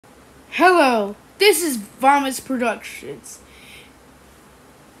Hello, this is Vomits Productions.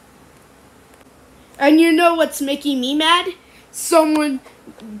 And you know what's making me mad? Someone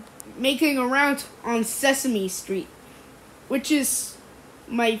making a rant on Sesame Street, which is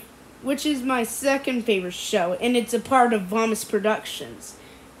my second favorite show, and it's a part of Vomits Productions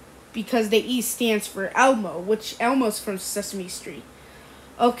because the E stands for Elmo, which Elmo's from Sesame Street.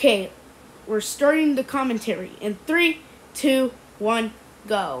 Okay, we're starting the commentary in 3, 2, 1,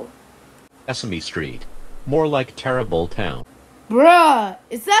 go. Sesame Street. More like terrible town. Bruh,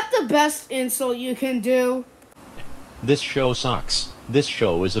 is that the best insult you can do? This show sucks. This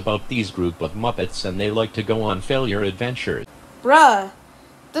show is about these group of Muppets and they like to go on failure adventures. Bruh,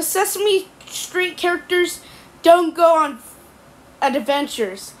 the Sesame Street characters don't go on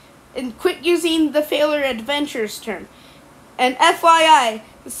adventures. And quit using the failure adventures term. And FYI,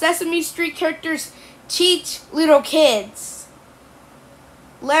 the Sesame Street characters teach little kids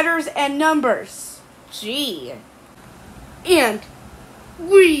letters and numbers. Gee. And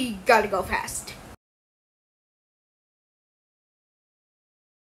we gotta go fast.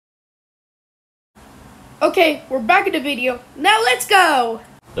 Okay, we're back in the video. Now let's go!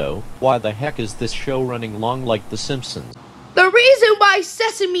 Though, why the heck is this show running long like The Simpsons? The reason why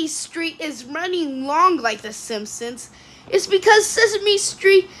Sesame Street is running long like The Simpsons is because Sesame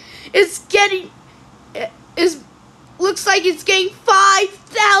Street looks like it's getting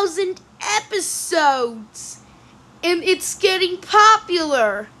 5,000 episodes. And it's getting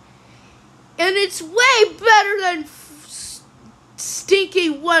popular. And it's way better than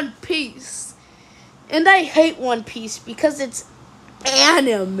stinking One Piece. And I hate One Piece because it's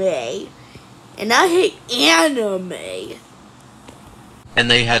anime. And I hate anime. And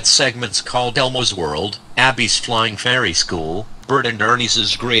they had segments called Elmo's World, Abby's Flying Fairy School, Bert and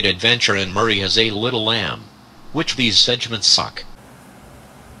Ernie's Great Adventure, and Murray Has a Little Lamb. Which these segments suck.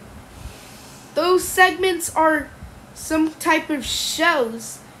 Those segments are some type of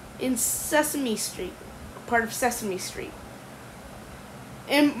shows in Sesame Street, part of Sesame Street.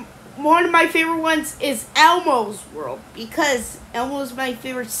 And one of my favorite ones is Elmo's World, because Elmo's my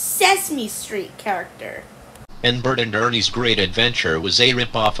favorite Sesame Street character. And Bert and Ernie's Great Adventure was a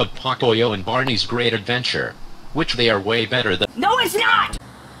rip-off of Pocoyo and Barney's Great Adventure, which they are way better than— No, it's not!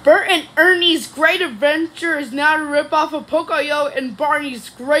 Bert and Ernie's Great Adventure is not a rip-off of Pocoyo and Barney's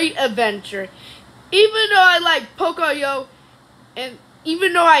Great Adventure. Even though I like Pocoyo, and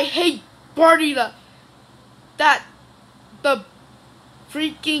even though I hate Barney the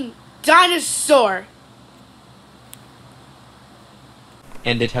freaking dinosaur.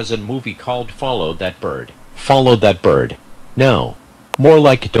 And it has a movie called Follow That Bird. Follow that bird. No. More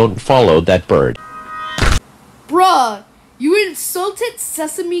like Don't Follow That Bird. Bruh, you insulted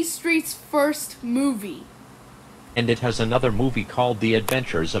Sesame Street's first movie. And it has another movie called The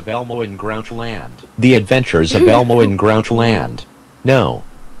Adventures of Elmo in Grouchland. The Adventures of Elmo in Grouchland. No.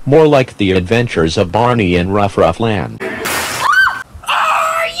 More like The Adventures of Barney in Rough Rough Land.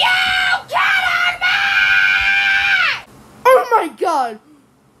 Are you kidding me? Oh my god!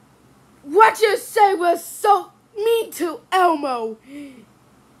 What you say was so mean to Elmo.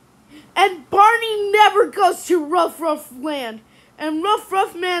 And Barney never goes to Rough Rough Land. And Rough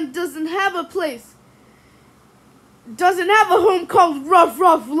Rough Man doesn't have a place. Doesn't have a home called Rough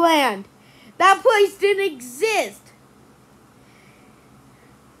Rough Land. That place didn't exist.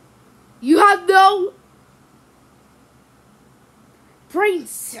 You have no brain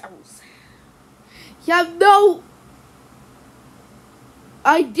cells. You have no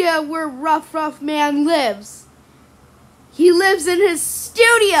idea where Rough Rough Man lives. He lives in his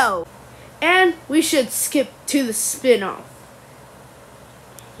studio. And we should skip to the spin-off.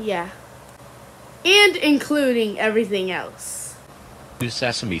 Yeah. And including everything else.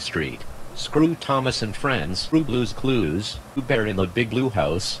 Sesame Street. Screw Thomas and Friends. Screw Blue's Clues. Screw Bear in the Big Blue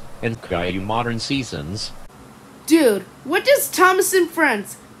House. And Caillou Modern Seasons. Dude, what does Thomas and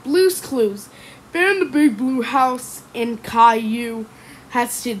Friends, Blue's Clues, Bear in the Big Blue House, and Caillou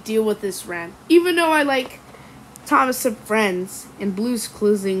has to deal with this rant? Even though I like Thomas and Friends and Blue's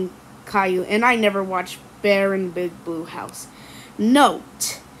Clues and Caillou, and I never watched Bear in the Big Blue House.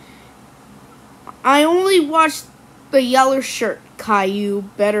 Note, I only watched the yellow shirt Caillou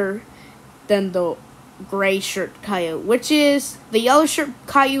better than the gray shirt Caillou, which is, the yellow shirt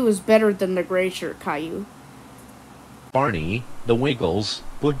Caillou is better than the gray shirt Caillou. Barney, The Wiggles,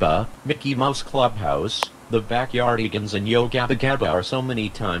 Budba, Mickey Mouse Clubhouse, The Backyardigans, and Yo Gabba Gabba are so many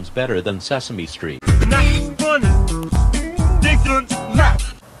times better than Sesame Street.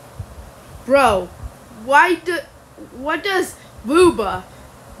 Bro, what does Booba,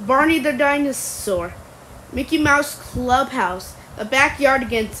 Barney the Dinosaur, Mickey Mouse Clubhouse, the Backyard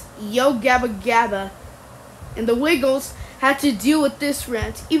against Yo Gabba Gabba, and the Wiggles had to deal with this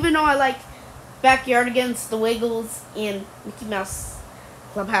rant. Even though I like Backyard against the Wiggles and Mickey Mouse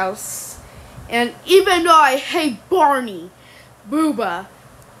Clubhouse, and even though I hate Barney, Booba,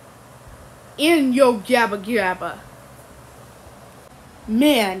 and Yo Gabba Gabba,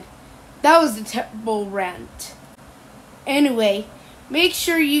 man, that was a terrible rant. Anyway, make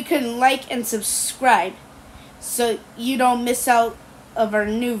sure you can like and subscribe so you don't miss out of our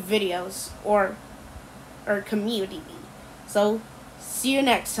new videos or our community. So, see you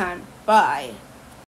next time. Bye.